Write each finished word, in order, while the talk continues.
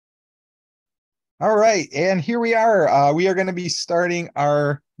All right, and here we are. We are going to be starting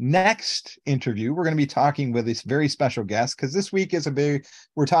our next interview. We're going to be talking with this very special guest because this week is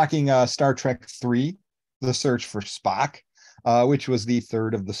we're talking Star Trek 3, The Search for Spock, which was the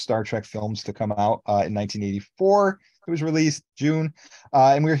third of the Star Trek films to come out in 1984. It was released June,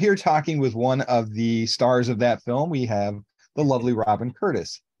 and we're here talking with one of the stars of that film. We have the lovely Robin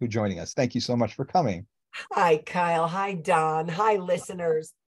Curtis, who's joining us. Thank you so much for coming. Hi, Kyle. Hi, Don. Hi,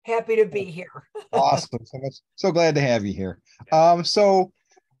 listeners. Happy to be here. Awesome. So glad to have you here. So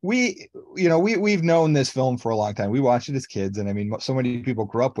we've known this film for a long time. We watched it as kids, and I mean, so many people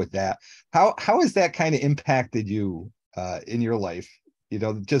grew up with that. How has that kind of impacted you in your life?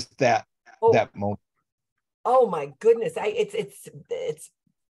 Just that moment. Oh my goodness. It's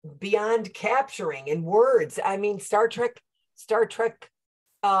beyond capturing in words. I mean, Star Trek,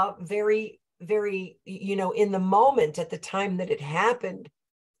 very, very, in the moment at the time that it happened,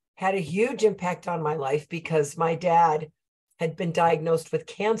 had a huge impact on my life because my dad had been diagnosed with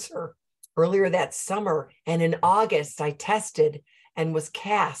cancer earlier that summer. And in August, I tested and was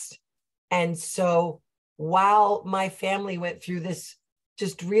cast. And so while my family went through this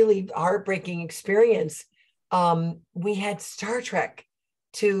just really heartbreaking experience, we had Star Trek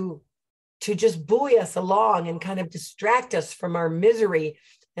to just buoy us along and kind of distract us from our misery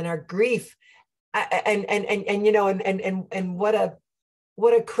and our grief. And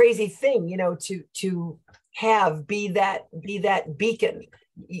what a crazy thing, to be that beacon,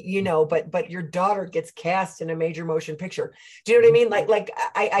 but your daughter gets cast in a major motion picture. Do you know what I mean?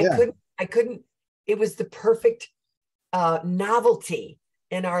 I couldn't, it was the perfect novelty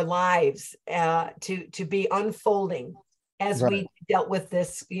in our lives to be unfolding as Right. we dealt with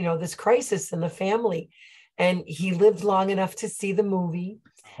this, this crisis in the family. And he lived long enough to see the movie.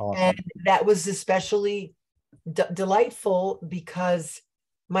 Awesome. And that was especially delightful because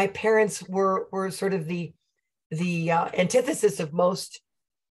my parents were sort of the antithesis of most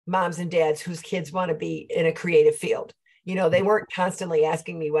moms and dads whose kids want to be in a creative field. They weren't constantly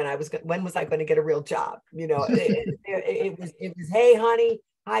asking me when was I going to get a real job. It was, hey honey,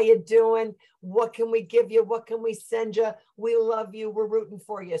 how you doing? What can we give you? What can we send you? We love you. We're rooting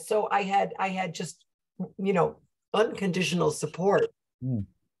for you. So I had just unconditional support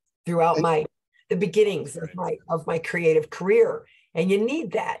throughout the beginnings of my creative career. And you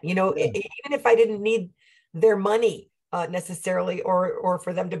need that, even if I didn't need their money necessarily, or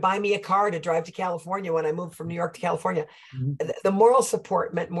for them to buy me a car to drive to California when I moved from New York to California. Mm-hmm. The moral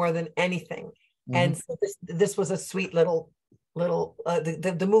support meant more than anything. Mm-hmm. And so this was a sweet little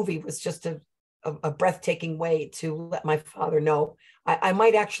the movie was just a breathtaking way to let my father know I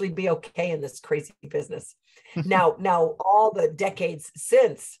might actually be okay in this crazy business. Now all the decades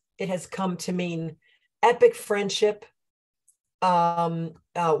since, it has come to mean epic friendship,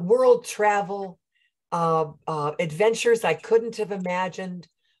 world travel, adventures I couldn't have imagined,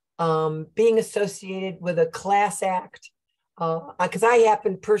 being associated with a class act, because I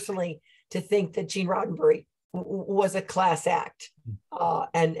happen personally to think that Gene Roddenberry was a class act,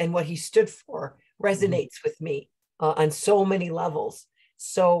 and what he stood for resonates with me on so many levels.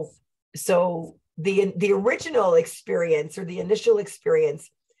 So the original experience, or the initial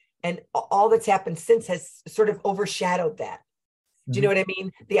experience, and all that's happened since has sort of overshadowed that. Do you know what I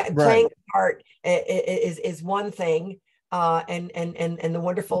mean? Right. Playing the part is one thing, and the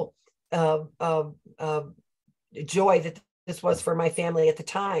wonderful joy that this was for my family at the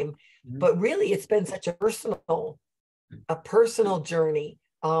time. Mm-hmm. But really, it's been such a personal journey,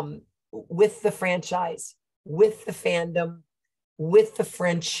 with the franchise, with the fandom, with the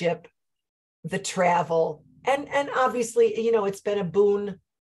friendship, the travel, and obviously, it's been a boon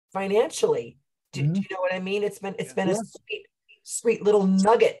financially. Do you know what I mean? It's been a sweet little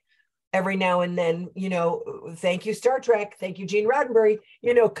nugget every now and then, thank you, Star Trek. Thank you, Gene Roddenberry,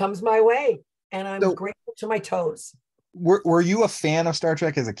 comes my way. And I'm grateful to my toes. Were you a fan of Star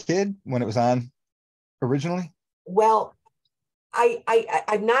Trek as a kid when it was on originally? Well,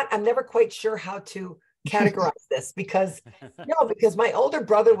 I'm never quite sure how to categorize this because my older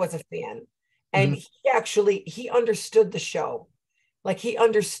brother was a fan, and he understood the show. Like, he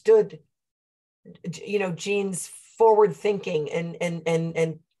understood, Gene's forward thinking and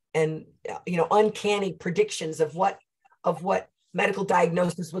uncanny predictions of what medical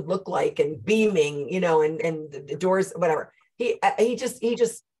diagnosis would look like, and beaming, and the doors, whatever.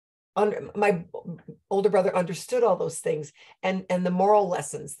 My older brother understood all those things, and the moral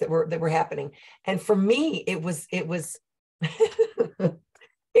lessons that were happening. And for me, it was it was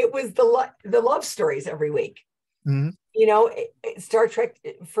the love stories every week. Mm-hmm. Star Trek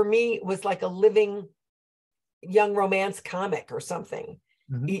for me was like a living young romance comic or something.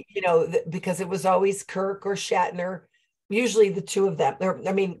 Mhm. because it was always Kirk or Shatner, usually the two of them. Or,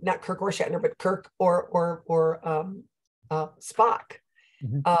 I mean, not Kirk or Shatner, but Kirk or Spock,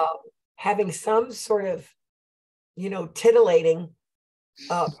 Mhm. uh, having some sort of, titillating,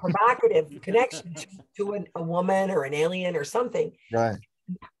 provocative connection to a woman or an alien or something. Right.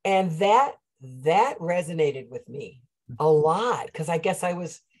 And that resonated with me a lot, because I guess I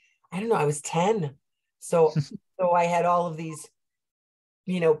don't know, I was 10. So I had all of these,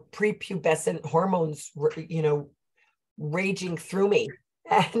 prepubescent hormones, raging through me.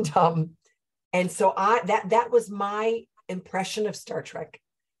 And so that was my impression of Star Trek,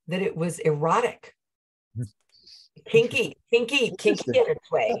 that it was erotic, kinky Interesting. in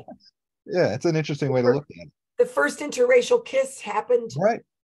its way. Yeah, it's an interesting way to look at it. The first interracial kiss happened Right.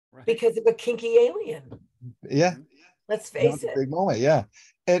 because of a kinky alien. Yeah. Let's That face was a it. big moment. Yeah.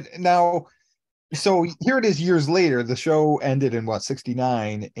 And now, so here it is years later. The show ended in what,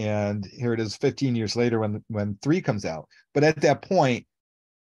 69, and here it is 15 years later when 3 comes out. But at that point,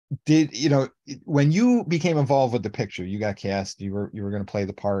 did when you became involved with the picture, you got cast, you were going to play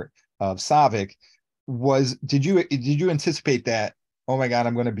the part of Saavik, did you anticipate that, oh my God,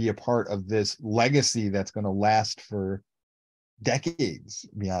 I'm going to be a part of this legacy that's going to last for decades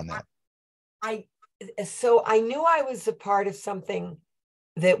beyond that? I so I knew I was a part of something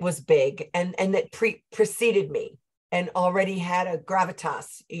that was big, and that preceded me and already had a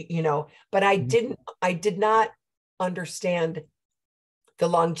gravitas, but I did not understand the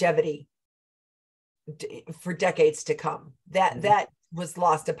longevity for decades to come. That was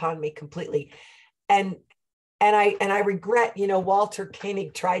lost upon me completely. And I regret, Walter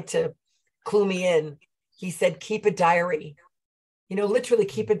Koenig tried to clue me in. He said, keep a diary, literally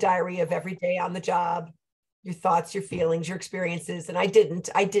keep a diary of every day on the job, your thoughts, your feelings, your experiences. And I didn't.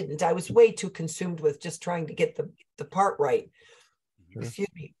 I was way too consumed with just trying to get the part right. Sure. Excuse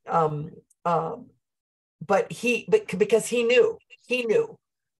me. But because he knew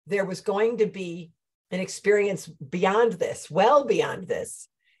there was going to be an experience beyond this, well beyond this,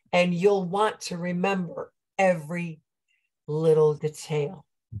 and you'll want to remember every little detail,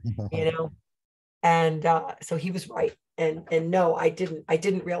 you know. And so he was right. And no, I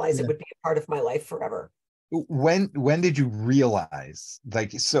didn't realize it Yeah. would be a part of my life forever. When did you realize,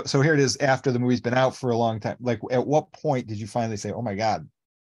 like, so here it is after the movie's been out for a long time, like at what point did you finally say, oh my God,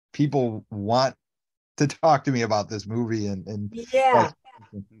 people want to talk to me about this movie, and Yeah,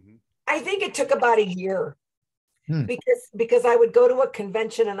 like, I think it took about a year, hmm, because I would go to a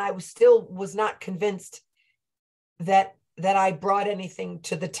convention and I was not convinced that I brought anything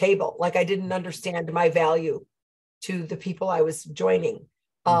to the table. Like, I didn't understand my value to the people I was joining.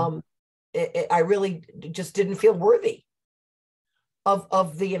 mhm, Um, I really just didn't feel worthy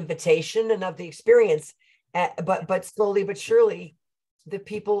of the invitation and of the experience. But slowly but surely, the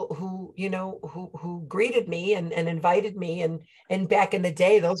people who greeted me and invited me, and back in the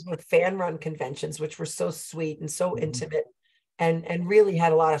day, those were fan run conventions, which were so sweet and so mhm, intimate, and really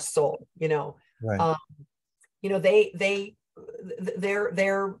had a lot of soul. right. Um, they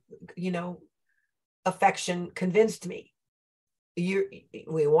their affection convinced me,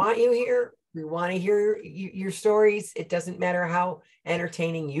 we want you here. We want to hear your stories. It doesn't matter how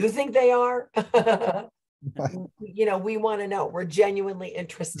entertaining you think they are. We want to know. We're genuinely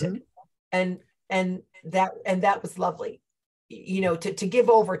interested. Mhm. And that was lovely. To give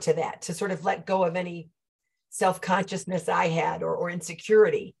over to that, to sort of let go of any self-consciousness I had, or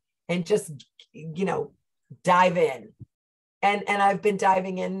insecurity, and just, dive in. And I've been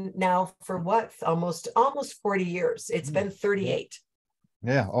diving in now for what, almost 40 years. It's been 38.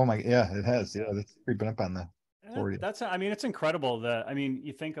 Yeah. Oh my, yeah, it has. Yeah, it's creeping up on the 40. That's, I mean, it's incredible that, I mean,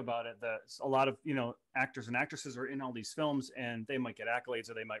 you think about it, that a lot of, actors and actresses are in all these films, and they might get accolades,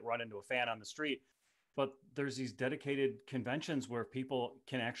 or they might run into a fan on the street. But there's these dedicated conventions where people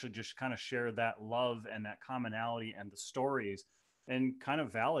can actually just kind of share that love and that commonality and the stories, and kind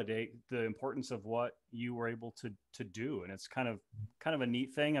of validate the importance of what you were able to do. And it's kind of a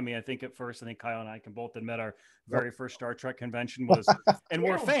neat thing. I mean, I think at first, I think Kyle and I can both admit our Yep. very first Star Trek convention was, and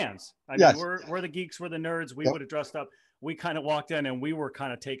we're Yeah. fans. I mean, Yes. we're the geeks, we're the nerds. We Yep. would have dressed up. We kind of walked in and we were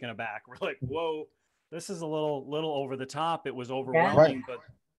kind of taken aback. We're like, whoa, this is a little over the top. It was Yeah. overwhelming. But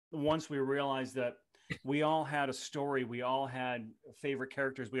once we realized that we all had a story, we all had favorite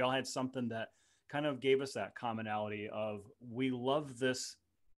characters, we all had something that kind of gave us that commonality of, we love this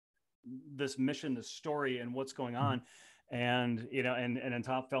mission, this story, and what's going on. And and on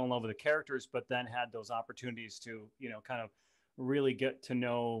top, fell in love with the characters, but then had those opportunities to kind of really get to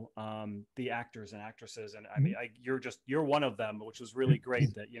know the actors and actresses. And I mean, you're one of them, which was really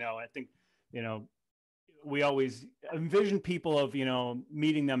great. That I think, we always envision people of, you know,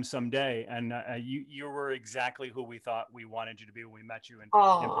 meeting them someday. And you were exactly who we thought we wanted you to be when we met you in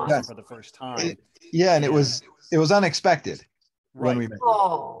person Yes. for the first time. And it was unexpected when we met.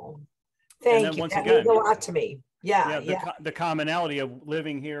 Oh, thank you. That means a lot to me. The commonality of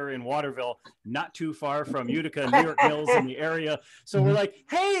living here in Waterville, not too far from Utica, New York Mills in the area. So we're like,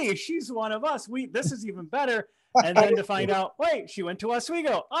 hey, she's one of us. This is even better. And then to find out, wait, she went to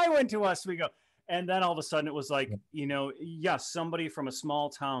Oswego. I went to Oswego. And then all of a sudden it was like, you know, yes, somebody from a small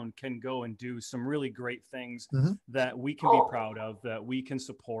town can go and do some really great things that we can be proud of, that we can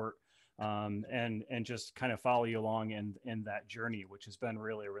support, and just kind of follow you along in that journey, which has been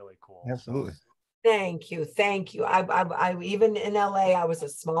really, really cool. Absolutely. Thank you. I even in LA, I was a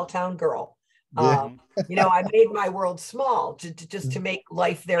small town girl. You know, I made my world small just to make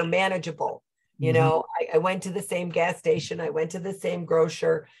life there manageable. You know, I went to the same gas station. I went to the same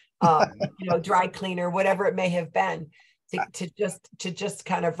grocer, you know, dry cleaner, whatever it may have been, to just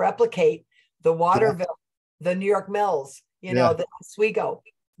kind of replicate the Waterville, the New York Mills, you know, the Oswego.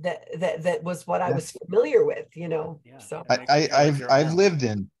 That was what I was familiar with, you know. So I've lived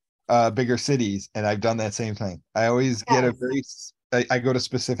in bigger cities, and I've done that same thing. I always get I go to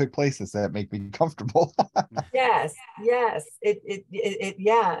specific places that make me comfortable. Yes. It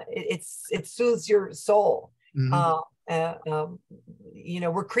soothes your soul. You know,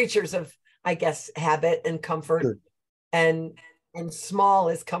 we're creatures of, I guess, habit and comfort, and small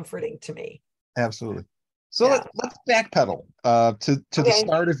is comforting to me. Absolutely. So let's backpedal to the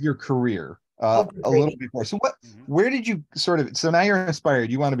start of your career a little bit more. So where did you so now you're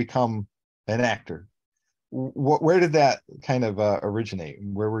inspired, you want to become an actor. Where did that kind of originate?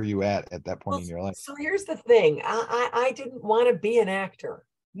 Where were you at that point in your life? So here's the thing. I didn't want to be an actor.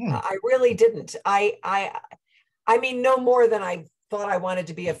 I really didn't. I mean, no more than I thought I wanted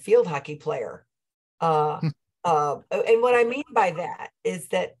to be a field hockey player. And what I mean by that is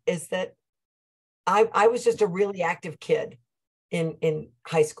that I was just a really active kid in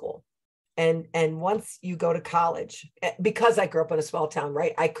high school. And once you go to college, because I grew up in a small town,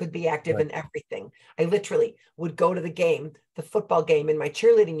 right? I could be active in everything. I literally would go to the football game in my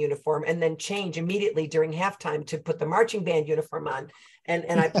cheerleading uniform, and then change immediately during halftime to put the marching band uniform on.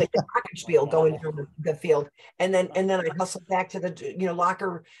 And I played the glockenspiel going down the field. And then I hustled back to the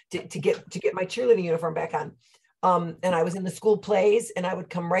locker to get my cheerleading uniform back on. And I was in the school plays, and I would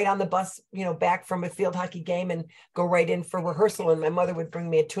come right on the bus, back from a field hockey game and go right in for rehearsal. And my mother would bring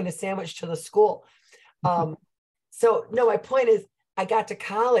me a tuna sandwich to the school. So no, my point is, I got to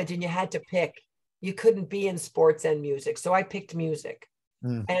college and you had to pick. You couldn't be in sports and music. So I picked music.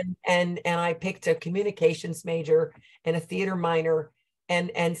 And I picked a communications major and a theater minor.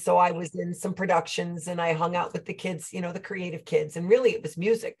 And so I was in some productions, and I hung out with the kids, the creative kids. And really it was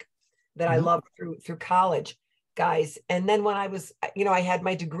music that I loved through college, guys. And then when I was, I had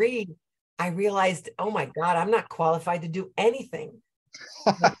my degree, I realized, oh my God, I'm not qualified to do anything.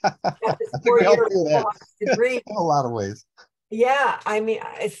 Degree in a lot of ways. Yeah, I mean,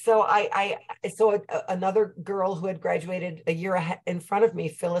 so I saw another girl who had graduated a year in front of me,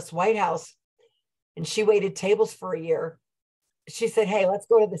 Phyllis Whitehouse, and she waited tables for a year. She said, "Hey, let's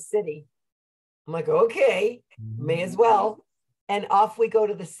go to the city." I'm like, "Okay, may as well." And off we go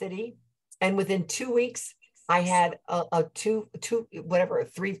to the city. And within 2 weeks, I had a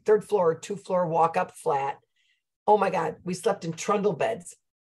third floor, 2-floor walk-up flat. Oh my God, we slept in trundle beds.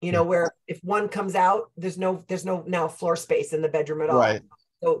 Where if one comes out, there's no now floor space in the bedroom at all. Right.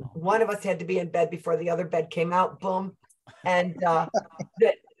 So one of us had to be in bed before the other bed came out. Boom. And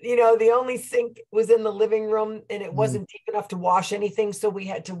the only sink was in the living room, and it wasn't deep enough to wash anything. So we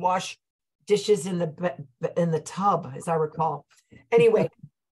had to wash dishes in the tub, as I recall. Anyway,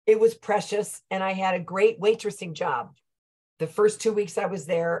 it was precious. And I had a great waitressing job. The first 2 weeks I was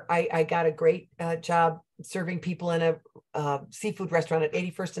there, I got a great job serving people in a seafood restaurant at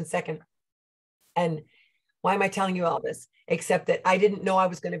 81st and 2nd. And why am I telling you all this? Except that I didn't know I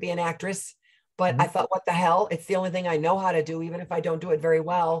was going to be an actress, but I thought, what the hell? It's the only thing I know how to do, even if I don't do it very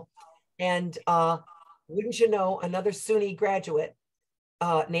well. And wouldn't you know, another SUNY graduate,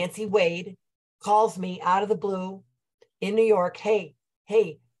 Nancy Wade, calls me out of the blue in New York. Hey,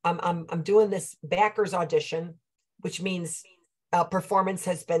 I'm doing this backers audition, which means performance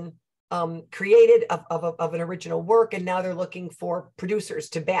has been created of an original work, and now they're looking for producers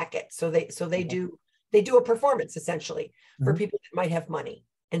to back it. So they do a performance essentially for people that might have money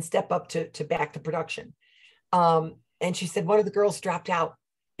and step up to back the production. And she said, one of the girls dropped out,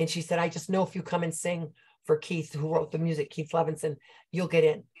 and she said, I just know if you come and sing for Keith, who wrote the music, Keith Levinson, you'll get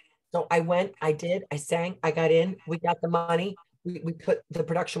in. So I went, I did, I sang, I got in, we got the money, we put, the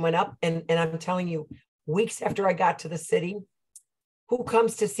production went up, and I'm telling you, weeks after I got to the city. Who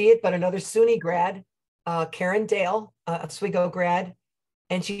comes to see it but another SUNY grad, Karen Dale, a Oswego grad.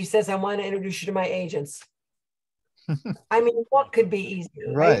 And she says, I want to introduce you to my agents. I mean, what could be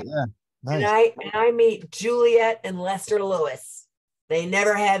easier, Right? Yeah. Nice. And I meet Juliet and Lester Lewis. They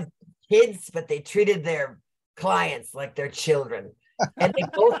never had kids, but they treated their clients like their children. And they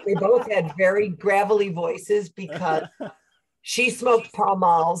both had very gravelly voices because she smoked Pall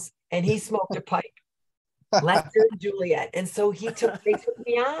Malls and he smoked a pipe. Lester and Juliet. And so they took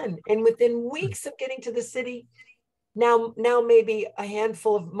me on. And within weeks of getting to the city, now maybe a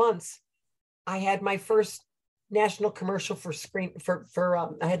handful of months, I had my first national commercial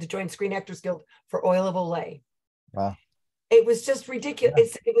I had to join Screen Actors Guild for Oil of Olay. Wow. It was just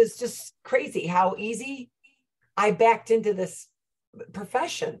ridiculous. It was just crazy how easy I backed into this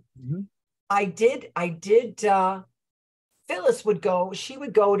profession. Mm-hmm. I did Phyllis would go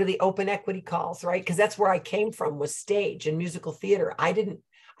to the open equity calls, right? Because that's where I came from, was stage and musical theater. I didn't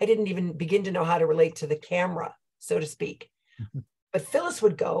even begin to know how to relate to the camera, so to speak. Mm-hmm. But Phyllis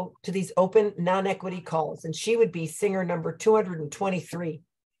would go to these open non-equity calls, and she would be singer number 223.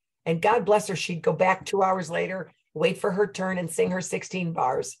 And God bless her, she'd go back 2 hours later, wait for her turn and sing her 16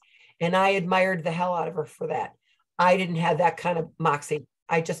 bars. And I admired the hell out of her for that. I didn't have that kind of moxie.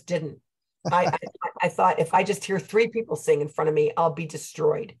 I just didn't. I thought if I just hear 3 people sing in front of me, I'll be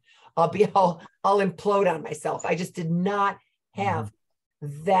destroyed. I'll implode on myself. I just did not have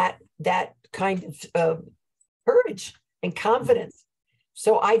that kind of courage and confidence.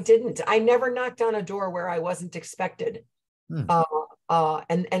 So I never knocked on a door where I wasn't expected. And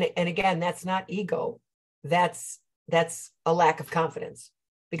again, that's not ego. That's a lack of confidence.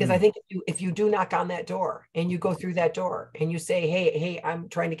 Because I think if you do knock on that door and you go through that door and you say, hey, I'm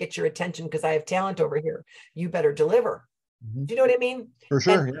trying to get your attention because I have talent over here, you better deliver. Mm-hmm. Do you know what I mean? For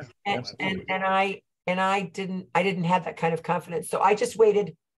sure. And I didn't have that kind of confidence. So I just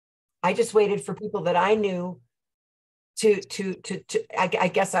waited for people that I knew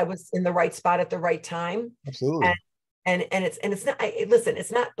I guess I was in the right spot at the right time. Absolutely. And it's not, listen,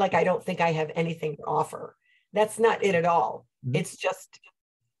 it's not like I don't think I have anything to offer. That's not it at all. Mm-hmm.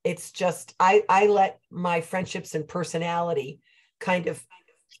 It's just I let my friendships and personality kind of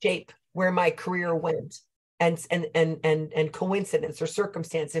shape where my career went, and coincidence or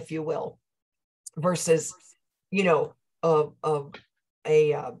circumstance, if you will, versus a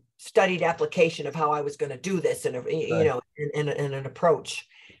studied application of how I was going to do this and in an approach.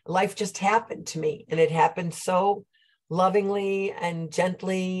 Life just happened to me, and it happened so lovingly and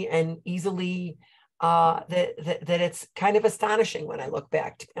gently and easily. That it's kind of astonishing when I look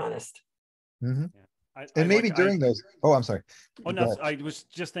back, to be honest. Mm-hmm. And maybe during those. Oh, I'm sorry. Oh no, I was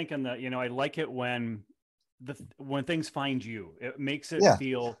just thinking that I like it when things find you. It makes it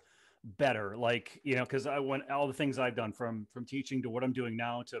feel better. Like because when all the things I've done from teaching to what I'm doing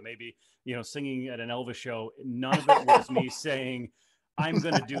now to maybe singing at an Elvis show, none of it was me saying I'm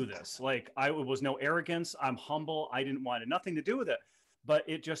going to do this. Like it was no arrogance. I'm humble. I didn't want nothing to do with it. But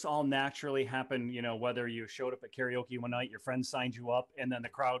it just all naturally happened, whether you showed up at karaoke one night, your friends signed you up, and then the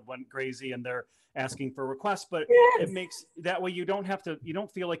crowd went crazy and they're asking for requests. But it makes that way you don't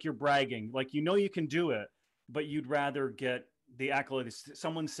feel like you're bragging. Like, you can do it, but you'd rather get the accolades,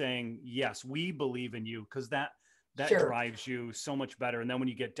 someone saying, yes, we believe in you, because that drives you so much better. And then when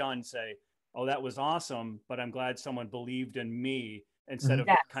you get done, say, oh, that was awesome, but I'm glad someone believed in me, instead of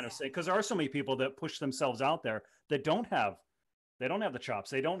kind of saying, because there are so many people that push themselves out there that don't have the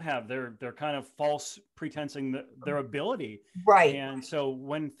chops. They don't have, they're kind of false pretensing their ability. Right. And so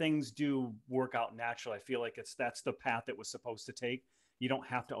when things do work out naturally, I feel like that's the path it was supposed to take. You don't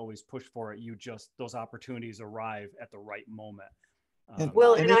have to always push for it. Those opportunities arrive at the right moment.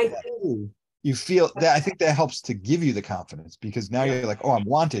 You feel that, I think that helps to give you the confidence, because now you're like, oh, I'm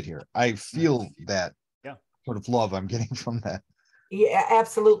wanted here. I feel that sort of love I'm getting from that. Yeah,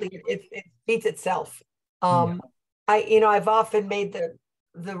 absolutely. It feeds itself. I've often made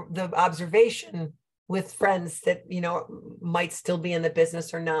the observation with friends that, might still be in the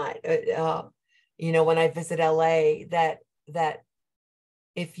business or not, when I visit LA, that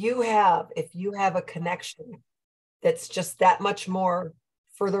if you have a connection that's just that much more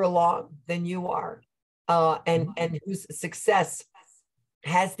further along than you are, and whose success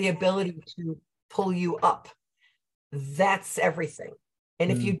has the ability to pull you up, that's everything.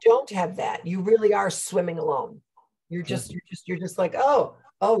 And if you don't have that, you really are swimming alone. You're just like, oh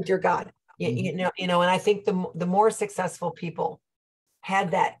dear God, and I think the more successful people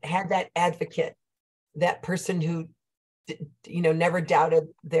had that advocate, that person who never doubted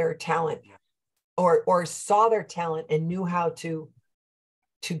their talent, or saw their talent and knew how to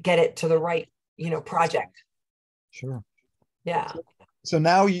get it to the right project. Sure. Yeah. So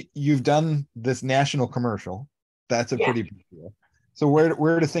now you've done this national commercial. That's a pretty big deal. So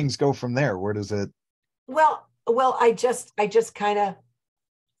where do things go from there? Where does it? Well, I just kind of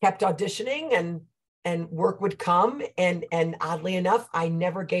kept auditioning, and work would come, and oddly enough, I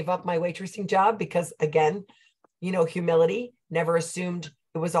never gave up my waitressing job because, again, humility, never assumed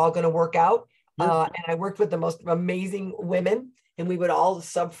it was all going to work out. And I worked with the most amazing women, and we would all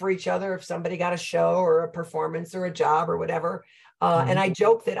sub for each other if somebody got a show or a performance or a job or whatever. And I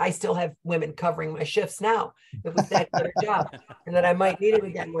joke that I still have women covering my shifts now. It was that other job, and that I might need it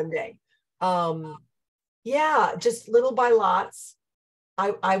again one day. Just little by lots,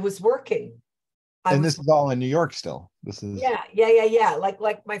 I was working. This is all in New York still. This is yeah.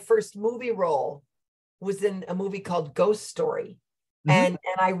 Like my first movie role was in a movie called Ghost Story. And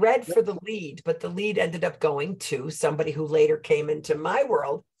I read for the lead, but the lead ended up going to somebody who later came into my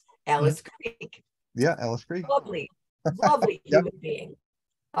world, Alice Creek. Yeah, Alice Creek. Lovely human being.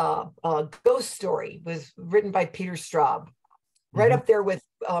 Ghost Story was written by Peter Straub, right up there with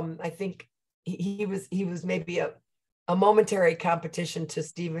I think he was maybe a momentary competition to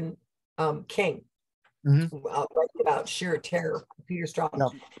Stephen King, writing about sheer terror, Peter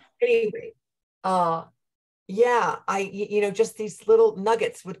Straub. Anyway, just these little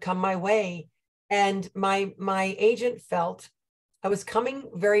nuggets would come my way, and my agent felt I was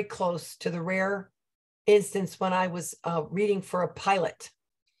coming very close to the rare instance when I was reading for a pilot.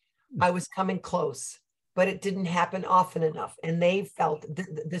 I was coming close, but it didn't happen often enough. And they felt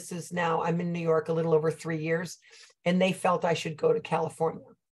this is now, I'm in New York a little over 3 years, and they felt I should go to California.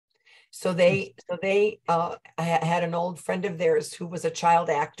 So they had an old friend of theirs who was a child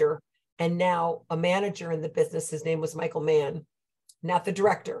actor and now a manager in the business. His name was Michael Mann, not the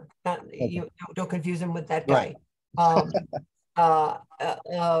director. You don't confuse him with that guy.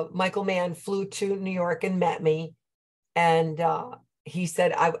 Michael Mann flew to New York and met me, and he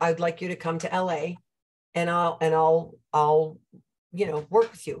said, I'd like you to come to LA, and I'll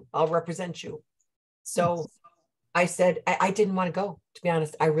work with you. I'll represent you. So I said, I didn't want to go, to be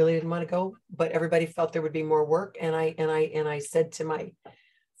honest. I really didn't want to go, but everybody felt there would be more work. And I said to my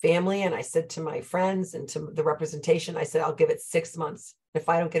family, and I said to my friends, and to the representation, I said, I'll give it 6 months. If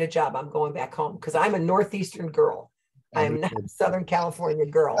I don't get a job, I'm going back home, because I'm a Northeastern girl. I am not a Southern California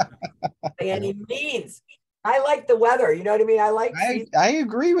girl by any means. I like the weather. You know what I mean? I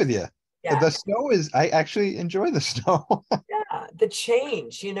agree with you. Yeah. The snow I actually enjoy the snow. Yeah, the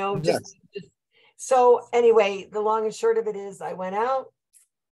change, just. So anyway, the long and short of it is I went out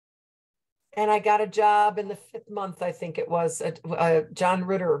and I got a job in the 5th month, I think it was, at John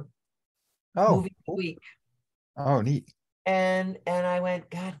Ritter movie week. Oh, neat. And I went,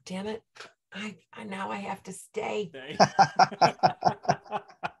 God damn it. Now I have to stay.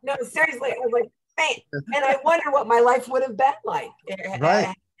 No, seriously, I was like, man, and I wonder what my life would have been like had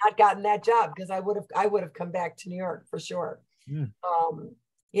I not gotten that job, because I would have come back to New York for sure.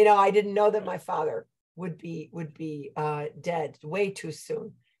 I didn't know that my father would be dead way too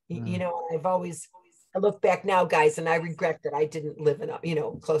soon. I look back now, guys, and I regret that I didn't live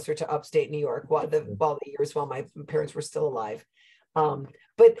in closer to upstate New York while the years while my parents were still alive.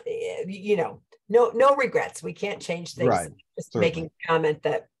 But no regrets. We can't change things. Right. Just making a comment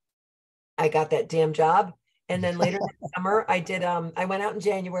that I got that damn job. And then later that summer, I went out in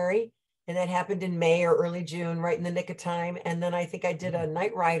January, and that happened in May or early June, right in the nick of time. And then I think I did a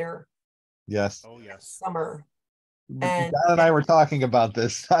Night Rider. Yes. Oh, yes. Summer. And Don and I were talking about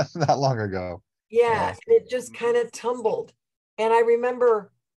this not long ago. Yeah. And it just kind of tumbled. And I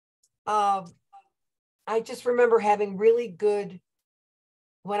remember, I just remember having really good,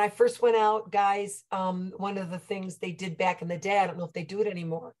 when I first went out, guys, one of the things they did back in the day, I don't know if they do it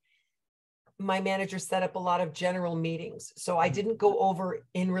anymore, my manager set up a lot of general meetings. So I didn't go over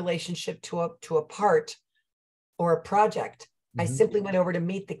in relationship to a part or a project. I simply went over to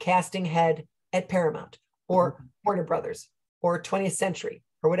meet the casting head at Paramount or Warner Brothers or 20th Century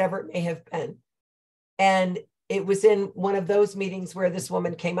or whatever it may have been. And it was in one of those meetings where this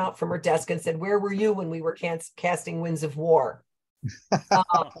woman came out from her desk and said, "Where were you when we were casting Winds of War?" No.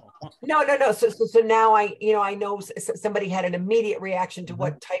 So now I know somebody had an immediate reaction to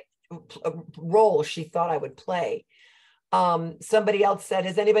what type role she thought I would play. Somebody else said,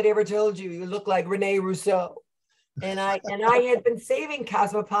 "Has anybody ever told you you look like Rene Rousseau?" And I had been saving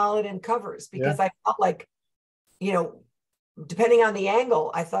Cosmopolitan covers because I felt like, depending on the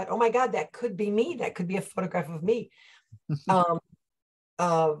angle, I thought, oh my God, that could be me. That could be a photograph of me. And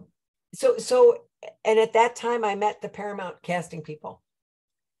at that time I met the Paramount casting people.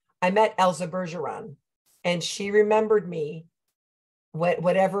 I met Elsa Bergeron, and she remembered me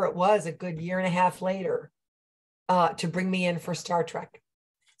whatever it was, a good year and a half later, to bring me in for Star Trek.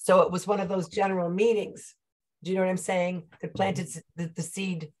 So it was one of those general meetings. Do you know what I'm saying? That planted the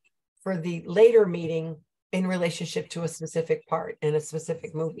seed for the later meeting in relationship to a specific part in a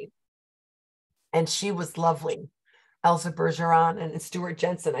specific movie. And she was lovely. Elsa Bergeron and Stuart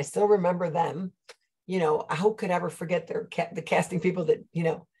Jensen. I still remember them. You know, who could ever forget the casting people that, you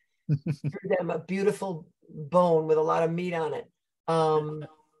know, threw them a beautiful bone with a lot of meat on it. Well,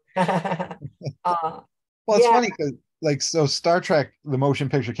 it's Yeah. funny because like so Star Trek the motion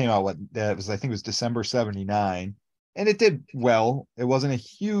picture came out that was I think it was December 79 and it did well. It wasn't a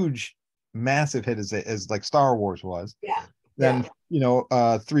huge massive hit as like Star Wars was. Yeah. Then, you know,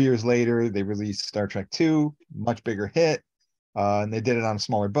 3 years later they released Star Trek 2, much bigger hit. And they did it on a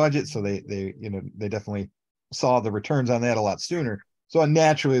smaller budget, so they you know, they definitely saw the returns on that a lot sooner. So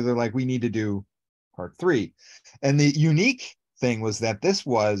naturally they're like, we need to do part 3. And the unique thing was that this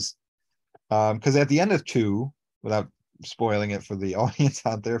was because at the end of 2, without spoiling it for the audience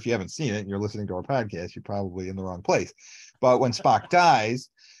out there, if you haven't seen it and you're listening to our podcast, you're probably in the wrong place. But when Spock dies,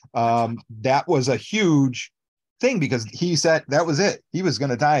 that was a huge thing because he said that was it. He was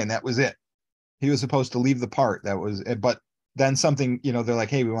going to die and that was it. He was supposed to leave the part. That was it. But then something, you know, they're like,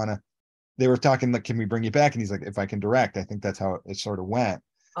 hey, they were talking like, can we bring you back? And he's like, if I can direct. I think that's how it sort of went.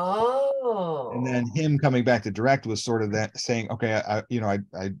 Oh. And then him coming back to direct was sort of that saying, okay,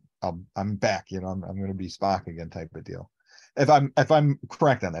 I'm back, you know, I'm going to be Spock again type of deal. If I'm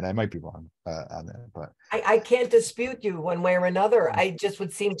correct on that, I might be wrong on that, but I can't dispute you one way or another. I just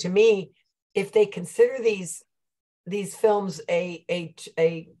would seem to me, if they consider these films a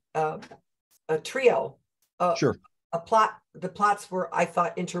trio, sure, a plot, the plots were, I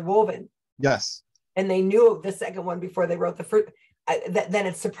thought, interwoven. Yes. And they knew the second one before they wrote the first. Then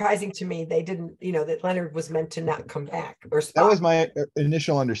it's surprising to me they didn't, you know, that Leonard was meant to not come back. Or Spock. That was my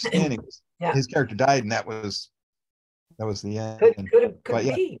initial understanding. Yeah. His character died, and that was the end.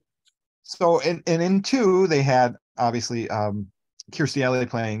 Could be. So in 2, they had obviously Kirstie Alley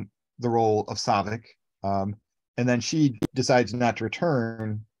playing the role of Saavik, and then she decides not to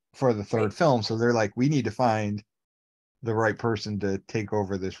return for the third film. So they're like, we need to find the right person to take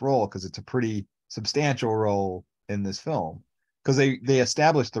over this role because it's a pretty substantial role in this film. Because they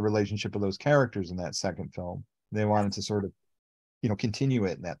established the relationship of those characters in that second film. They wanted to sort of, you know, continue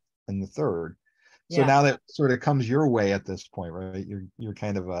it in the third. So now that sort of comes your way at this point, right? You're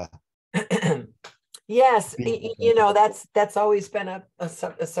kind of a yes, you know, that's always been a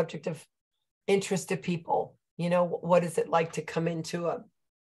subject of interest to people. You know, what is it like to come into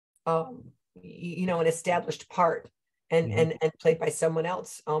you know, an established part and played by someone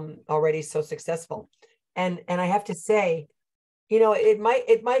else already so successful. And I have to say, you know, it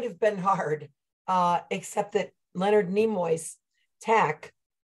might have been hard, except that Leonard Nimoy's tack,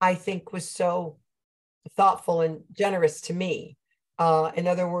 I think, was so thoughtful and generous to me. In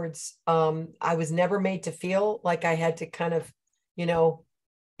other words, I was never made to feel like I had to kind of, you know,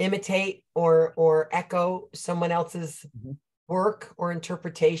 imitate or echo someone else's work or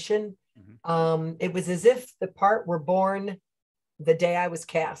interpretation. It was as if the part were born the day I was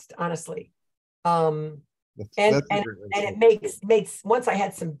cast, honestly. And it makes once I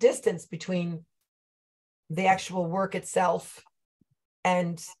had some distance between the actual work itself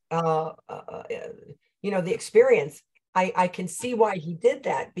and you know, the experience, I can see why he did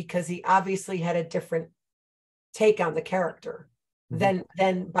that, because he obviously had a different take on the character. Then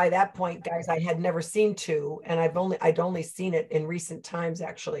by that point, guys, I had never seen 2, and I'd only seen it in recent times,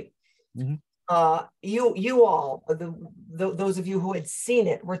 actually. You all, those of you who had seen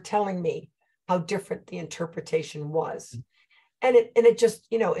it, were telling me how different the interpretation was, and it just,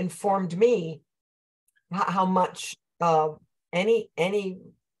 you know, informed me how much any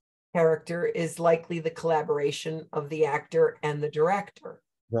character is likely the collaboration of the actor and the director.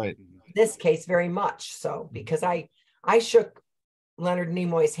 Right. In this case, very much so, because I shook Leonard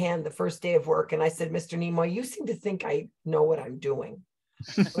Nimoy's hand the first day of work, and I said, Mr. Nimoy, you seem to think I know what I'm doing.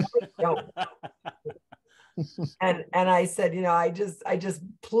 Well, I don't. and I said, you know, I just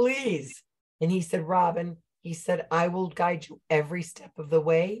please. And he said, Robin, he said, I will guide you every step of the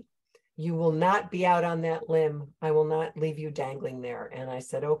way. You will not be out on that limb. I will not leave you dangling there. And I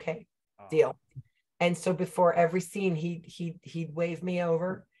said, okay, deal. And so before every scene, he'd wave me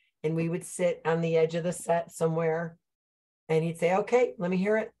over, and we would sit on the edge of the set somewhere, and he'd say, okay, let me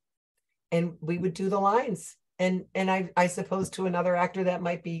hear it. And we would do the lines. And I suppose to another actor that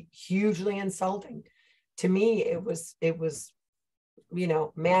might be hugely insulting. To me, it was, you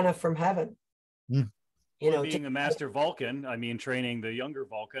know, manna from heaven. being a master Vulcan, I mean, training the younger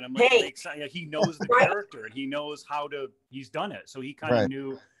Vulcan, I'm like, hey, he knows the right. character and he knows he's done it. So he kind of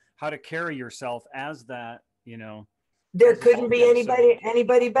knew how to carry yourself as that, There as a couldn't be Vulcan.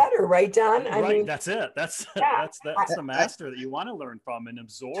 anybody better, right, Don? I Right. mean, That's it. That's yeah, that's the master that you want to learn from and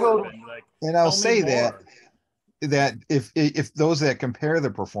absorb totally. and like, And I'll tell me say more. that if those that compare the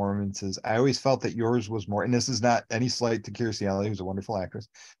performances, I always felt that yours was more, and this is not any slight to Kirstie Alley, who's a wonderful actress,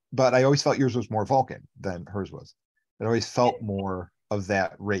 but I always felt yours was more Vulcan than hers was. It always felt more of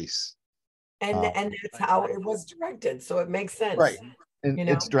that race. And that's how it was directed, so it makes sense. Right. And You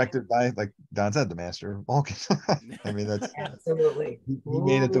know? it's directed by, like Don said, the master of Vulcan. I mean, that's absolutely. he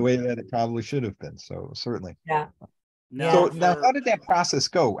made it the way that it probably should have been. So certainly. Yeah. Now, Now how did that process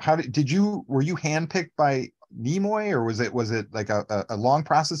go? How were you handpicked by Nimoy, or was it like a long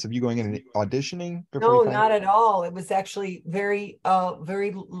process of you going in and auditioning before No, not at all. It was actually very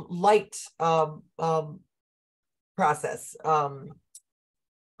very light process.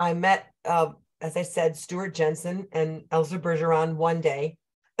 I met as I said, Stuart Jensen and Elsa Bergeron one day.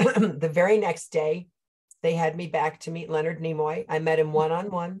 The very next day, they had me back to meet Leonard Nimoy. I met him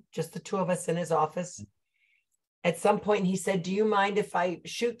one-on-one, just the two of us in his office. At some point, he said, "Do you mind if I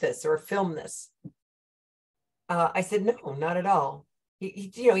shoot this or film this?" I said, "No, not at all."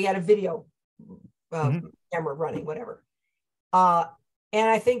 He had a video camera running, whatever. And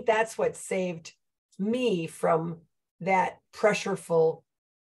I think that's what saved me from that pressureful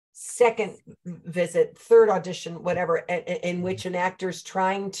second visit, third audition, whatever, in which an actor's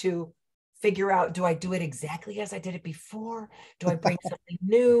trying to figure out, do I do it exactly as I did it before? Do I bring something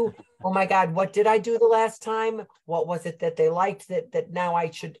new? Oh my God, what did I do the last time? What was it that they liked that now I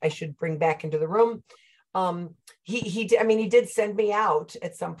should bring back into the room? He did send me out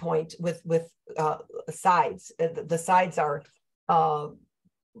at some point with sides. The sides are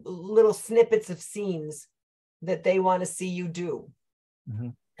little snippets of scenes that they want to see you do.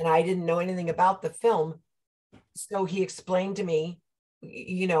 And I didn't know anything about the film. So he explained to me,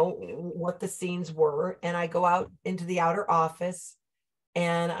 what the scenes were. And I go out into the outer office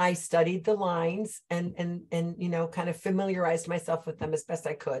and I studied the lines and kind of familiarized myself with them as best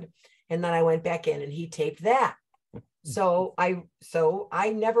I could. And then I went back in and he taped that. So I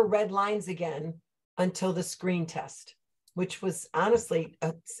never read lines again until the screen test, which was honestly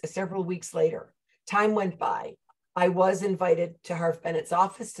several weeks later. Time went by. I was invited to Harv Bennett's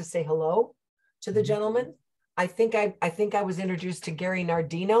office to say hello to the gentleman. I think I was introduced to Gary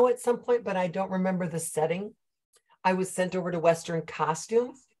Nardino at some point, but I don't remember the setting. I was sent over to Western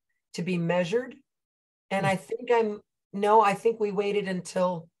Costume to be measured. And I think we waited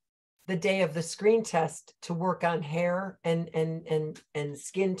until the day of the screen test to work on hair and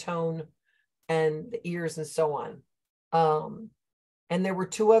skin tone and the ears and so on. And there were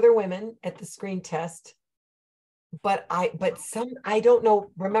two other women at the screen test. But I don't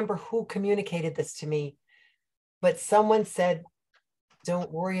remember who communicated this to me, but someone said,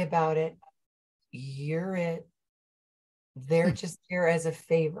 "Don't worry about it. You're it. They're just here as a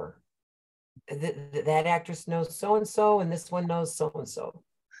favor. That actress knows so-and-so, and this one knows so-and-so.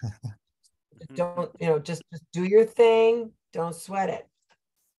 Don't, just do your thing. Don't sweat it."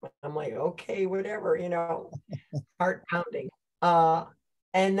 I'm like, okay, whatever, heart pounding.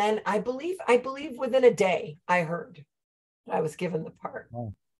 And then I believe within a day, I heard I was given the part.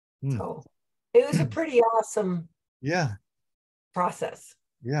 Oh. So it was a pretty awesome process.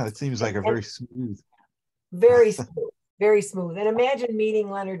 Yeah, it seems like a very smooth. Very smooth, very smooth. And imagine meeting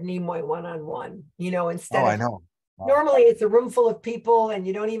Leonard Nimoy one-on-one, instead of, I know. Wow. Normally it's a room full of people and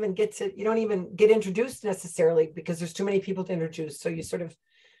you don't even get introduced necessarily because there's too many people to introduce. So you sort of,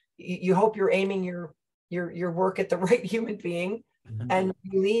 you hope you're aiming your work at the right human being. And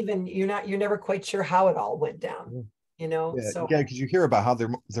you leave and you're never quite sure how it all went down, so because you hear about how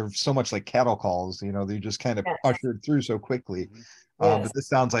there's so much like cattle calls, they're just kind of ushered through so quickly. But this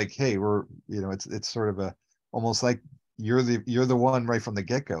sounds like, hey, we're it's sort of almost like you're the one right from the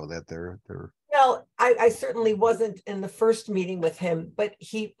get-go that they're well, I certainly wasn't in the first meeting with him, but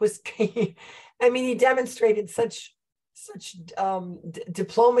he was he demonstrated such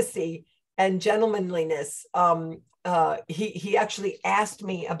diplomacy and gentlemanliness. He actually asked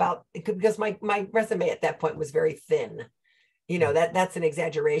me about, because my resume at that point was very thin, that's an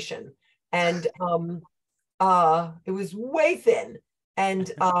exaggeration, and it was way thin,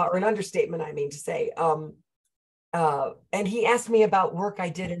 and or an understatement, I mean to say. And he asked me about work I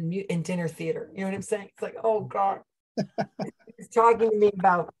did in dinner theater. You know what I'm saying? It's like, oh God, he's talking to me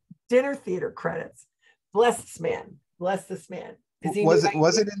about dinner theater credits. Bless this man. Was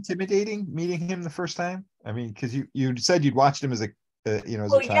it intimidating meeting him the first time? I mean, because you said you'd watched him as a as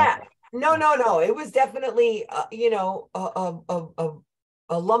a child. Yeah. No. It was definitely,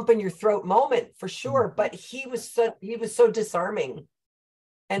 a lump in your throat moment for sure. But he was so disarming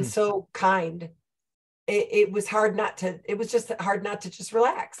and so kind. It was hard not to. It was just hard not to just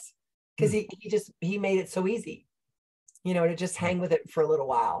relax because he made it so easy, to just hang with it for a little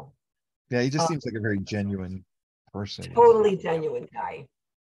while. Yeah, he just seems like a very genuine person. Totally genuine guy.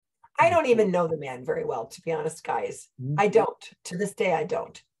 I don't even know the man very well, to be honest, guys. I don't. To this day, I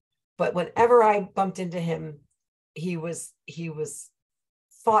don't. But whenever I bumped into him, he was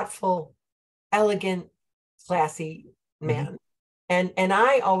thoughtful, elegant, classy man. And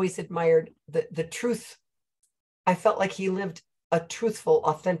I always admired the truth. I felt like he lived a truthful,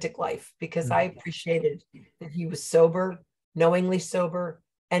 authentic life because I appreciated that he was sober, knowingly sober,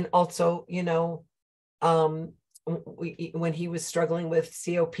 and also, when he was struggling with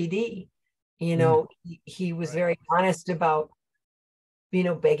COPD, he was very honest about,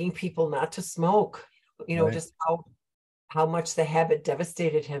 begging people not to smoke, Right. just how much the habit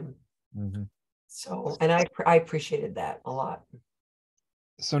devastated him. So, and I appreciated that a lot.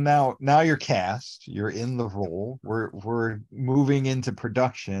 So now you're cast, you're in the role, we're moving into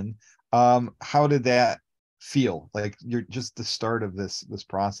production. How did that feel? Like you're just the start of this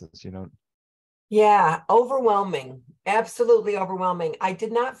process, Yeah, overwhelming. Absolutely overwhelming. I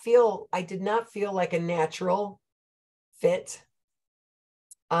did not feel like a natural fit.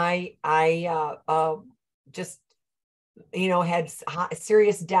 I just had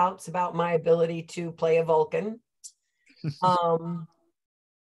serious doubts about my ability to play a Vulcan.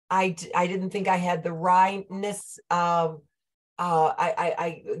 I didn't think I had the wryness.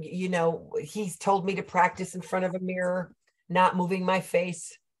 He's told me to practice in front of a mirror, not moving my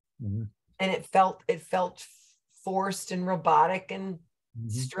face. And it felt forced and robotic and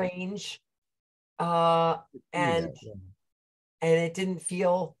strange. And it didn't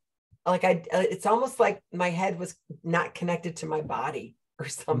feel like it's almost like my head was not connected to my body or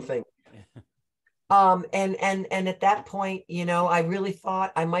something. And at that point, I really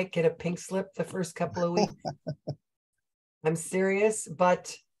thought I might get a pink slip the first couple of weeks. I'm serious,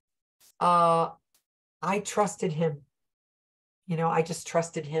 but I trusted him. I just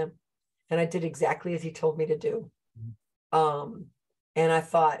trusted him, and I did exactly as he told me to do. And I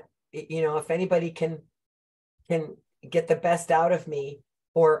thought, if anybody can get the best out of me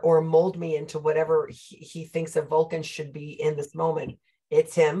or mold me into whatever he thinks a Vulcan should be in this moment,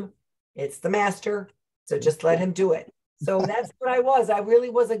 it's him. It's the master. So just let him do it. So that's what I was. I really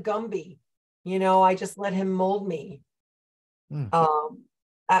was a Gumby. I just let him mold me.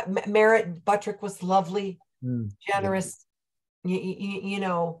 Merritt Buttrick was lovely, generous, willing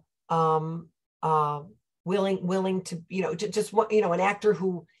to, just an actor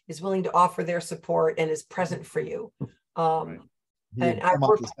who is willing to offer their support and is present for you. He had come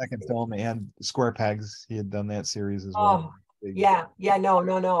up with the second film and Square Pegs. He had done that series as well. Yeah.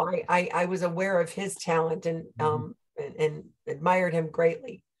 No. I was aware of his talent and admired him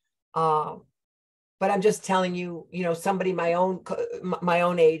greatly. But I'm just telling you, somebody my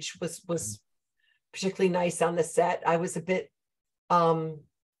own age was particularly nice on the set. I was a bit,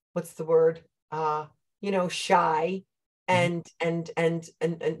 what's the word? Shy and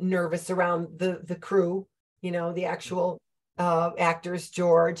nervous around the crew. The actual actors,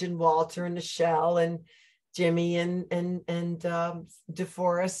 George and Walter and Nichelle and Jimmy and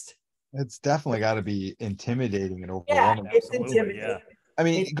DeForest. It's definitely got to be intimidating and overwhelming. Yeah, it's intimidating. Yeah. I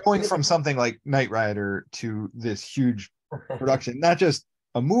mean, going from something like Knight Rider to this huge production, not just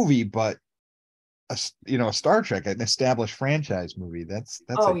a movie, but a Star Trek, an established franchise movie. That's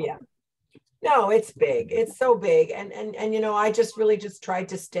yeah. No, it's big. It's so big. And I just really just tried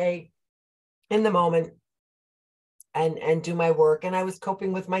to stay in the moment and do my work. And I was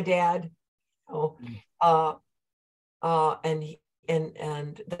coping with my dad, and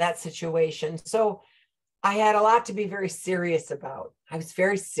that situation. So I had a lot to be very serious about. I was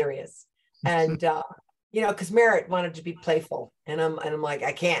very serious. And because Merritt wanted to be playful. And I'm like,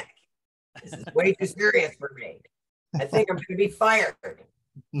 I can't. This is way too serious for me. I think I'm gonna be fired.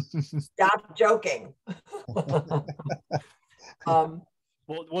 Stop joking. Well,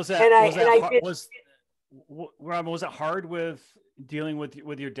 was it hard with dealing with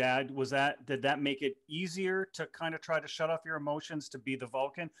your dad? Did that make it easier to kind of try to shut off your emotions to be the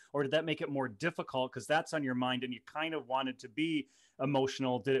Vulcan, or did that make it more difficult because that's on your mind and you kind of wanted to be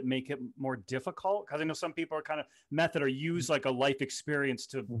emotional? Did it make it more difficult? Because I know some people are kind of method or use like a life experience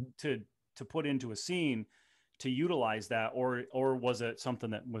to put into a scene to utilize that, or was it something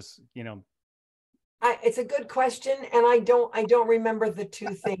that was, it's a good question, and I don't remember the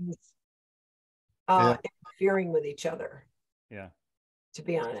two things interfering with each other. Yeah. to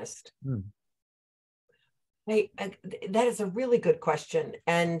be honest. Hmm. That is a really good question.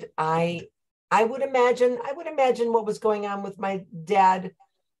 And I would imagine what was going on with my dad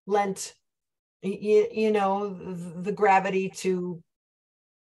lent, the gravity to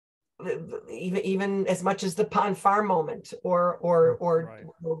even as much as the Pond Farm moment, or Right.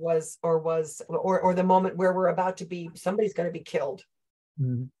 the moment where somebody's going to be killed.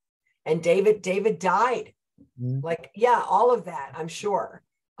 Mm-hmm. And David died. Mm-hmm. Like, yeah, all of that, I'm sure.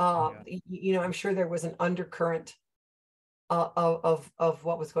 I'm sure there was an undercurrent of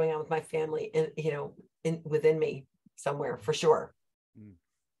what was going on with my family, within me somewhere, for sure.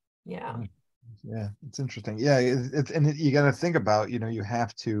 Yeah. Yeah, it's interesting. Yeah, and you got to think about, you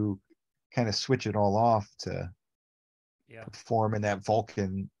have to kind of switch it all off to perform in that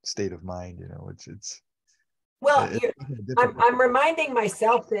Vulcan state of mind. Well, different. I'm reminding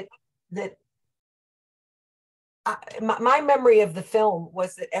myself that my memory of the film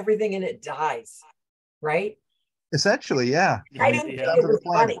was that everything in it dies, right? Essentially, yeah. I didn't think it was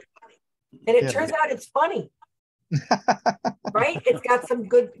funny, and it turns out it's funny. Right? It's got some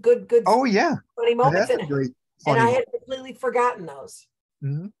good Oh yeah, funny moments in it, and I had completely forgotten those.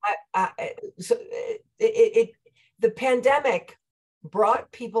 Mm-hmm. So the pandemic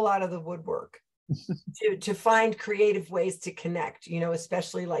brought people out of the woodwork to find creative ways to connect,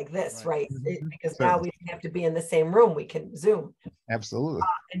 especially like this, right? Mm-hmm. Because now we don't have to be in the same room, we can Zoom. Absolutely.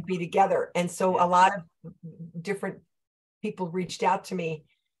 And be together. And so a lot of different people reached out to me,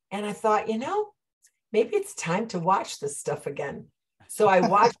 and I thought, maybe it's time to watch this stuff again. So I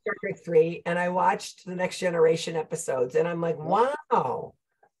watched Star Trek 3, and I watched the Next Generation episodes, and I'm like, wow,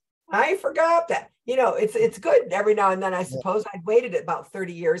 I forgot that. It's good every now and then. I suppose I'd waited about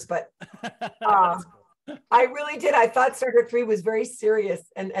 30 years, but I really did. I thought Star Trek 3 was very serious,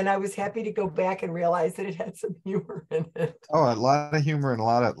 and I was happy to go back and realize that it had some humor in it. Oh, a lot of humor and a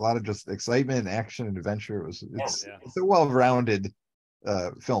lot of just excitement, action, and adventure. It's a well-rounded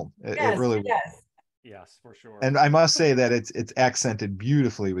film. It really was. Yes, for sure. And I must say that it's accented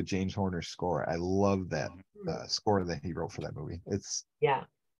beautifully with James Horner's score. I love that score that he wrote for that movie. It's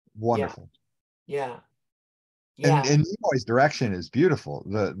wonderful. Yeah. And Nimoy's direction is beautiful.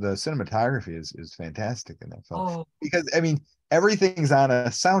 The cinematography is fantastic in that film. Because I mean, everything's on a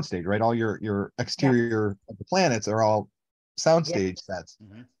soundstage, right? All your exterior of the planets are all soundstage sets.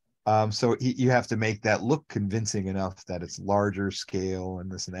 So you have to make that look convincing enough that it's larger scale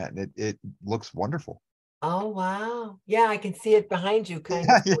and this and that, and it looks wonderful. Oh wow! Yeah, I can see it behind you, kind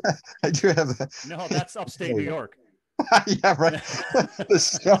of. Yeah, I do have that. No, that's upstate New York. Yeah, right. The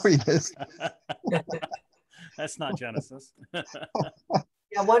snowiness. That's not Genesis.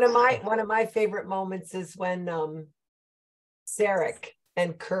 Yeah, one of my favorite moments is when Saavik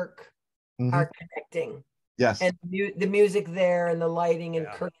and Kirk are connecting. Yes. And the music there and the lighting and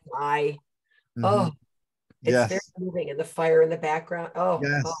Kirk's eye. Oh, it's very moving, and the fire in the background. Oh,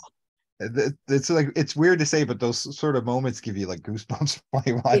 yes. It's like, it's weird to say, but those sort of moments give you like goosebumps while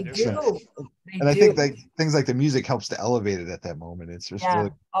you watch it. And I think like things like the music helps to elevate it at that moment. It's just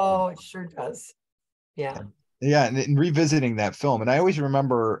really it sure does. Yeah. Yeah, and revisiting that film, and I always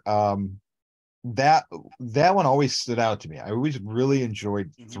remember that one always stood out to me. I always really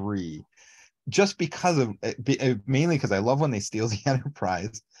enjoyed 3, just because of mainly because I love when they steal the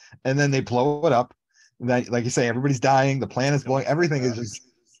Enterprise and then they blow it up. That, like you say, everybody's dying, the planet's blowing, everything is just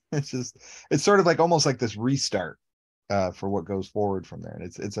it's sort of like almost like this restart for what goes forward from there. And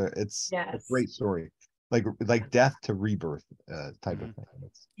it's a great story, like death to rebirth type of thing.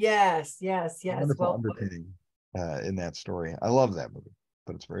 Yes. Wonderful underpinning in that story. I love that movie,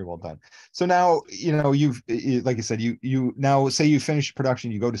 but it's very well done. So now, you've, like you said, you now say you finish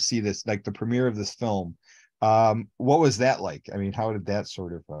production, you go to see this, like the premiere of this film. What was that like? I mean, how did that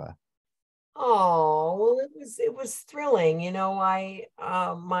sort of Oh, well, it was thrilling.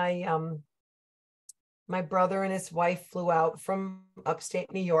 My brother and his wife flew out from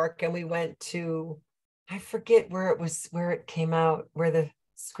upstate New York, and we went to, I forget where it came out, where the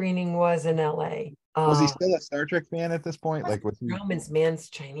screening was in LA. Was he still a Star Trek fan at this point? Like, was he Man's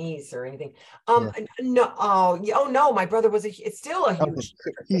Chinese or anything? No. Oh no, my brother was it's still a huge.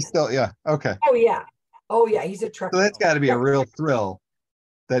 He's still, okay. Oh yeah, he's a trucker. So that's got to be a real thrill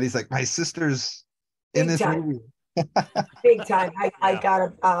that he's like, my sister's in this movie. Big time. I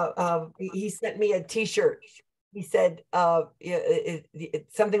got he sent me a t-shirt. He said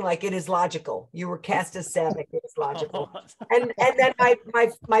it's something like, "It is logical. You were cast as Saavik. It is logical." And then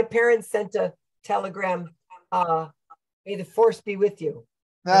my parents sent a telegram, "May the force be with you."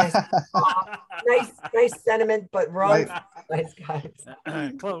 And I said, oh, nice sentiment, but wrong. Right. Nice guys.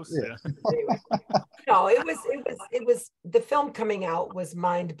 Close. Yeah. Yeah. Anyway, no, it was the film coming out was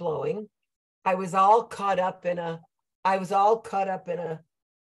mind blowing. I was all caught up in a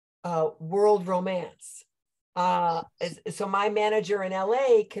world romance. So my manager in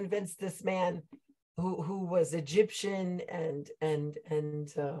LA convinced this man who was Egyptian and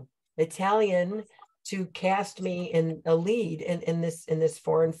Italian to cast me in a lead in this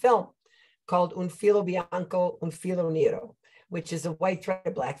foreign film called Un filo bianco, un filo nero, which is a white thread,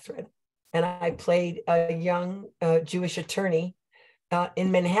 a black thread. And I played a young Jewish attorney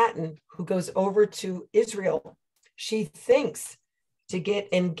in Manhattan who goes over to Israel. She thinks to get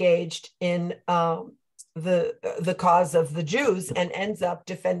engaged in the cause of the Jews and ends up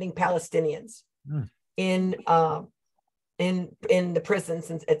defending Palestinians in the prisons,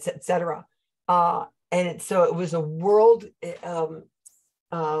 and et cetera. So it was a world,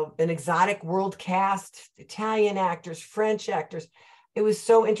 an exotic world cast, Italian actors, French actors. It was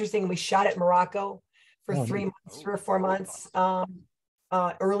so interesting. We shot at Morocco for 3 months, 3 or 4 months,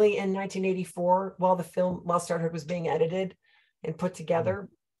 early in 1984, while Star Trek was being edited and put together.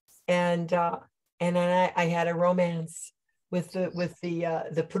 And then I had a romance with the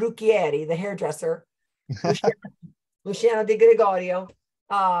parrucchiere, the hairdresser, Luciano Di Gregorio.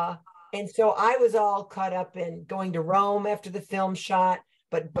 And so I was all caught up in going to Rome after the film shot,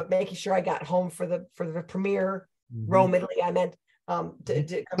 but making sure I got home for the premiere. Rome, Italy, I meant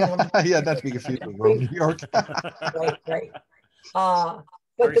to come home. Yeah, not to be confused with Rome, New York. Right.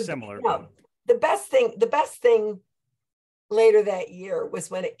 Very similar. The best thing later that year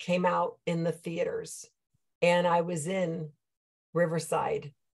was when it came out in the theaters, and I was in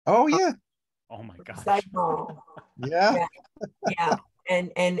Riverside. Oh yeah. Oh my gosh. Riverside Mall. Yeah.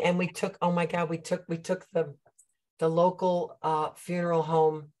 And we took, oh my God, we took the local funeral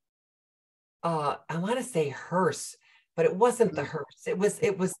home. I want to say hearse, but it wasn't the hearse. It was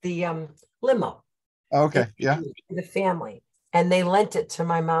the limo. Okay. Yeah. The family. And they lent it to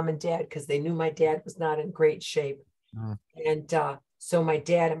my mom and dad because they knew my dad was not in great shape. And so my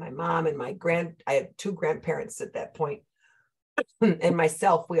dad and my mom and I had 2 grandparents at that point, and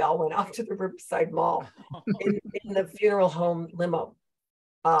myself, we all went off to the Riverside Mall in the funeral home limo,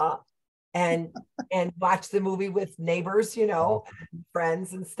 and watched the movie with neighbors,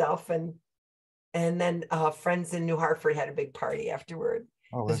 friends and stuff. And then friends in New Hartford had a big party afterward.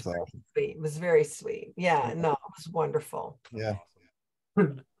 Oh, that's awesome. Sweet. It was very sweet. Yeah, no, it was wonderful. Yeah.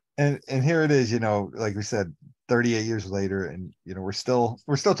 And here it is, like we said, 38 years later, and we're still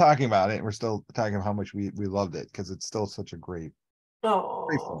talking about it, and we're still talking about how much we loved it, because it's still such a great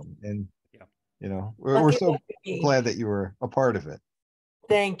film. And we're so glad that you were a part of it.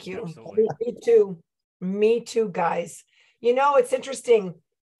 Thank you. Absolutely. Me too, guys. It's interesting.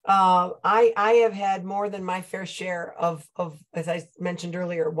 I have had more than my fair share of as I mentioned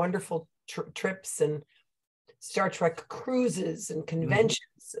earlier, wonderful trips and Star Trek cruises and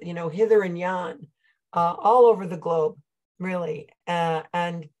conventions, hither and yon, all over the globe, really.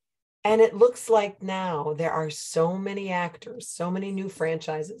 And it looks like now there are so many actors, so many new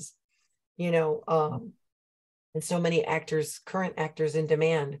franchises, and so many current actors in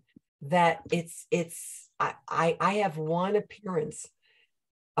demand, that I have one appearance.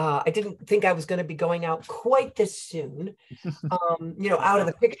 I didn't think I was going to be going out quite this soon, out of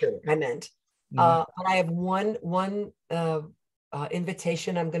the picture, I meant. But I have one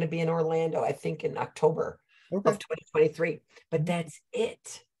invitation. I'm going to be in Orlando, I think, in October of 2023. But that's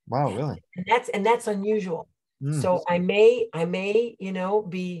it. Wow, really? And that's unusual. So I may,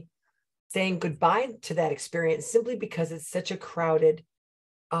 be saying goodbye to that experience simply because it's such a crowded,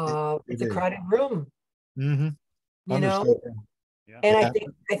 it's a crowded room. Yeah. And I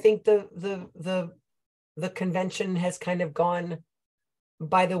think the convention has kind of gone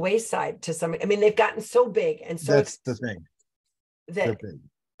by the wayside to some. I mean, they've gotten so big, and so that's the thing. That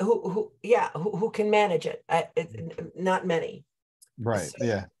who can manage it? Not many. Right. So,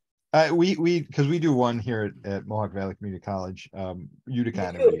 yeah. Because we do one here at Mohawk Valley Community College,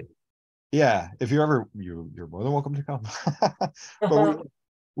 Uticon. Yeah. If you're more than welcome to come. But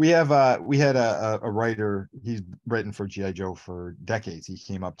we had a writer. He's written for G.I. Joe for decades. He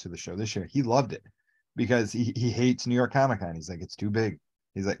came up to the show this year. He loved it because he hates New York Comic Con. He's like, it's too big.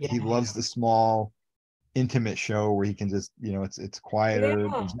 He's like, he loves the small, intimate show where he can just, it's quieter.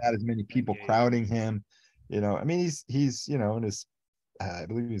 There's not as many people crowding him. I mean, he's in his, I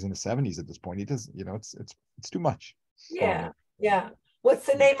believe he's in his 70s at this point. He does, it's too much. Yeah. What's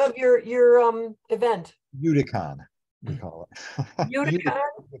the name of your event? Uticon, we call it.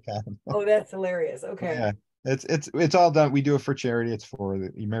 Uticon? Oh, that's hilarious. Okay. It's all done. We do it for charity. It's for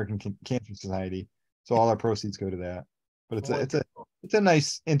the American Cancer Society, so all our proceeds go to that. But it's a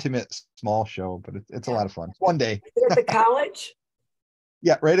nice, intimate, small show, but it's a lot of fun. One day. Is it at the college?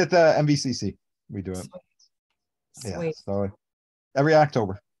 Yeah, right at the MVCC. We do it. Sweet. Yeah, so every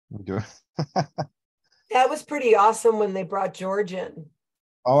October we do it. That was pretty awesome when they brought George in.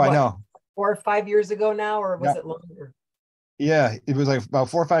 Oh, I know. 4 or 5 years ago now, or was it longer? Yeah, it was like about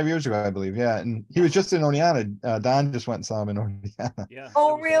 4 or 5 years ago, I believe. Yeah, and he was just in Oneonta. Don just went and saw him in Oneonta. Yeah.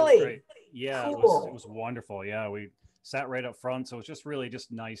 Oh, really? Yeah, cool. it was wonderful. Yeah, we sat right up front, so it was just really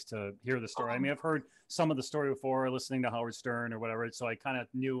just nice to hear the story. I mean, I've heard some of the story before, listening to Howard Stern or whatever, so I kind of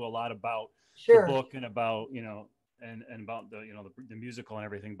knew a lot about the book and about and about the musical and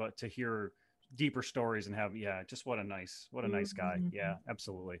everything. But to hear deeper stories and have just what a nice guy. Yeah,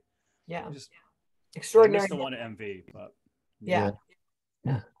 absolutely. Yeah, just extraordinary. I missed the one at MV, but yeah.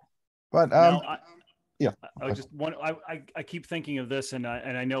 But now, yeah, I just want I keep thinking of this, and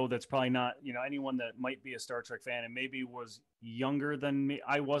I know that's probably not anyone that might be a Star Trek fan and maybe was younger than me.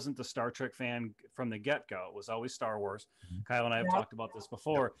 I wasn't the Star Trek fan from the get-go. It was always Star Wars. Kyle and I have talked about this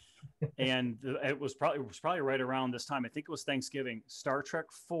before, and it was probably right around this time. I think it was Thanksgiving. Star Trek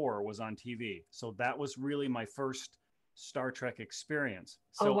 4 was on TV, so that was really my first Star Trek experience.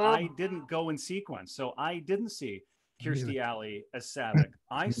 So I didn't go in sequence. So I didn't see Kirstie Alley as Saavik.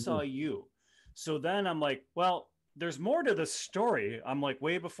 I saw you. So then I'm like, well, there's more to the story. I'm like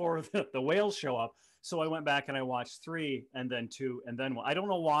way before the whales show up. So I went back and I watched 3 and then 2 and then 1. I don't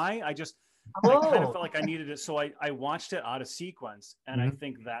know why. I kind of felt like I needed it. So I watched it out of sequence. And I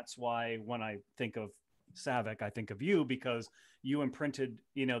think that's why when I think of Saavik, I think of you, because you imprinted,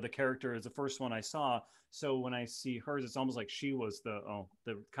 the character as the first one I saw. So when I see hers, it's almost like she was the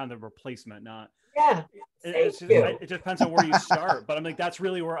kind of replacement, not. Yeah. It just depends on where you start. But I'm like, that's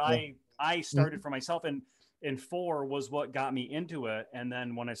really where I started for myself. And 4 was what got me into it. And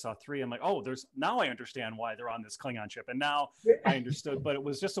then when I saw 3, I'm like, oh, now I understand why they're on this Klingon ship. And now I understood, but it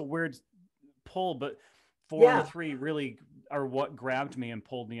was just a weird pull. But 4 and 3 really are what grabbed me and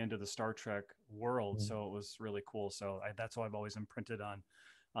pulled me into the Star Trek world. So it was really cool. So that's why I've always imprinted on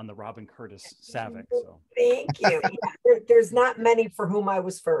the Robin Curtis Saavik. So thank you. There's not many for whom I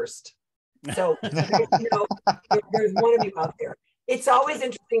was first. So there's one of you out there. It's always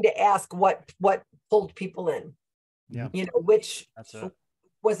interesting to ask what pulled people in. Yeah. Which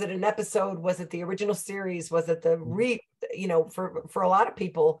was it an episode? Was it the original series? Was it the for a lot of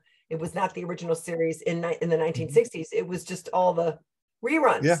people, it was not the original series in the 1960s. It was just all the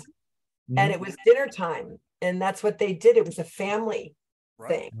reruns. Yeah. And it was dinner time. And that's what they did. It was a family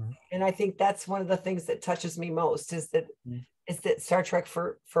thing. And I think that's one of the things that touches me most is that Star Trek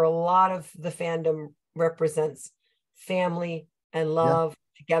for a lot of the fandom represents family and love,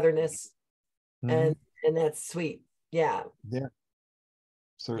 togetherness, and that's sweet. Yeah.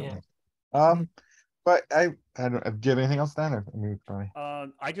 Certainly. But I don't. Do you have anything else, Dan? Or probably.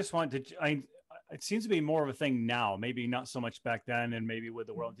 I just wanted to. It seems to be more of a thing now. Maybe not so much back then, and maybe with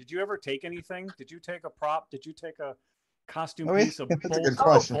the world. Did you ever take anything? Did you take a prop? Did you take a costume piece? A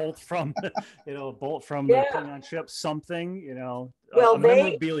bolt from, bolt from the Klingon ship. Something,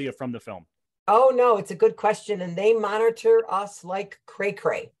 memorabilia from the film. Oh no, it's a good question, and they monitor us like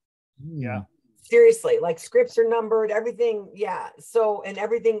cray. Yeah. Seriously, like scripts are numbered, everything. Yeah. So, and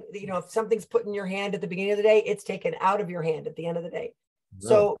everything, if something's put in your hand at the beginning of the day, it's taken out of your hand at the end of the day. Really?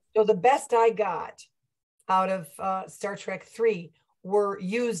 So the best I got out of Star Trek 3 were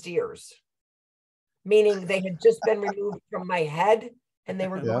used ears, meaning they had just been removed from my head and they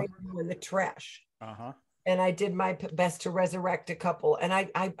were going in the trash. And I did my best to resurrect a couple. And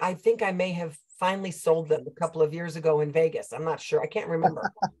I think I may have finally sold them a couple of years ago in Vegas. I'm not sure. I can't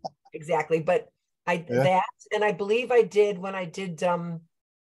remember exactly, but that, and I believe I did when I did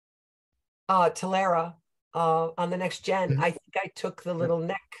Talera on the Next Gen. I think I took the little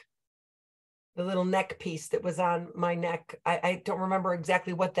neck piece that was on my neck. I don't remember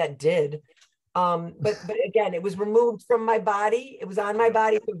exactly what that did. But again, it was removed from my body. It was on my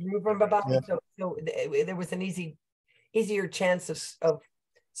body. It was removed from my body. So there was an easier chance of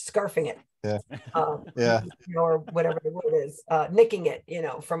scarfing it. Or whatever the word is, nicking it,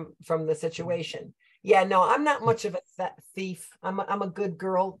 from the situation. Yeah, no, I'm not much of a thief. I'm a good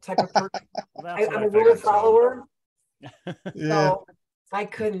girl type of person. I'm a rule follower. So I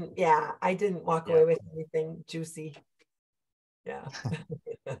couldn't. Yeah, I didn't walk away with anything juicy. Yeah.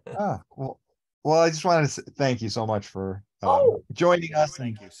 Well, I just wanted to thank you so much for joining us.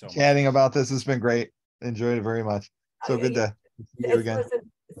 Thank you so much. Chatting about this. It's been great. Enjoyed it very much. So good to see you again.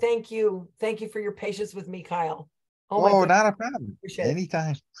 Listen, thank you for your patience with me, Kyle. Oh my Oh, goodness. not a problem. Appreciate it.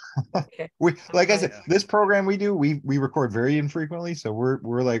 Anytime. Okay. We, like I said, Yeah. this program we record very infrequently, so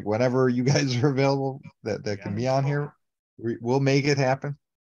we're like whenever you guys are available that can be on here, we'll make it happen.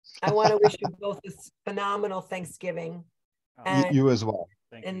 I want to wish you both this phenomenal Thanksgiving. And, You as well.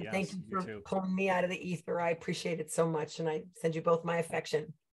 Thank and you. Yes, thank you for too. pulling me out of the ether. I appreciate it so much. And I send you both my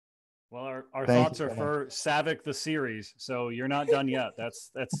affection. Well, our Thank thoughts you are so for Saavik the series, so you're not done yet. It's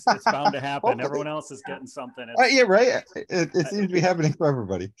bound to happen. Hopefully. Everyone else is getting something. Yeah, right. It seems to be happening for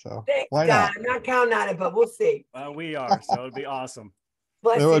everybody. So Thanks, why God. not? I'm not counting on it, but we'll see. We are, so it'd be awesome.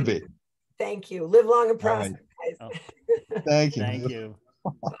 Bless It you. would be. Thank you. Live long and All right. prosper, guys. Oh, Thank you. thank you.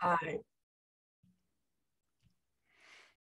 Bye.